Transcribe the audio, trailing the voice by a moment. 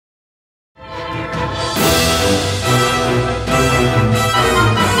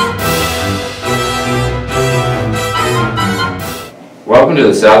Welcome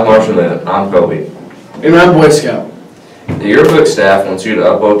to the South Marshall Minute. I'm Kobe. And I'm Boy Scout. The yearbook staff wants you to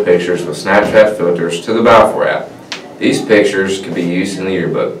upload pictures with Snapchat filters to the Balfour app. These pictures can be used in the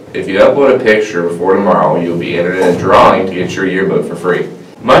yearbook. If you upload a picture before tomorrow, you'll be entered in a drawing to get your yearbook for free.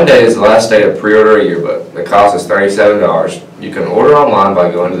 Monday is the last day to pre-order a yearbook. The cost is $37. You can order online by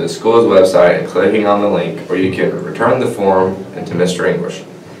going to the school's website and clicking on the link, or you can return the form into Mr. English.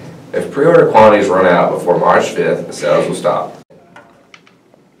 If pre-order quantities run out before March 5th, the sales will stop.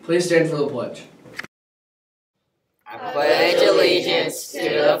 Please stand for the pledge. I pledge allegiance to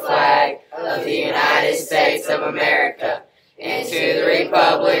the flag of the United States of America and to the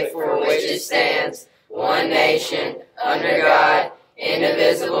republic for which it stands, one nation, under God,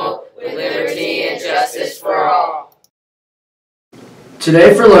 indivisible, with liberty and justice for all.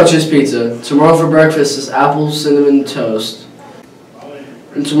 Today for lunch is pizza. Tomorrow for breakfast is apple cinnamon toast.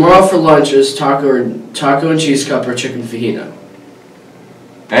 And tomorrow for lunch is taco and cheese cup or chicken fajita.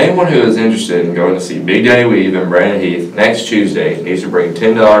 Anyone who is interested in going to see Big Daddy Weave and Brandon Heath next Tuesday needs to bring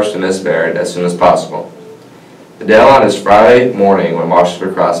 $10 to Miss Barrett as soon as possible. The deadline is Friday morning when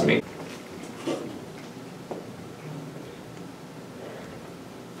Washington Cross meets.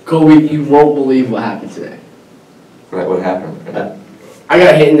 Kobe, you won't believe what happened today. What happened? I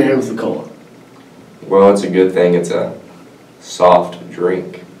got hit in the head with a cola. Well, it's a good thing it's a soft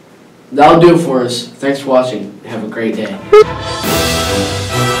drink. That'll do it for us. Thanks for watching. Have a great day.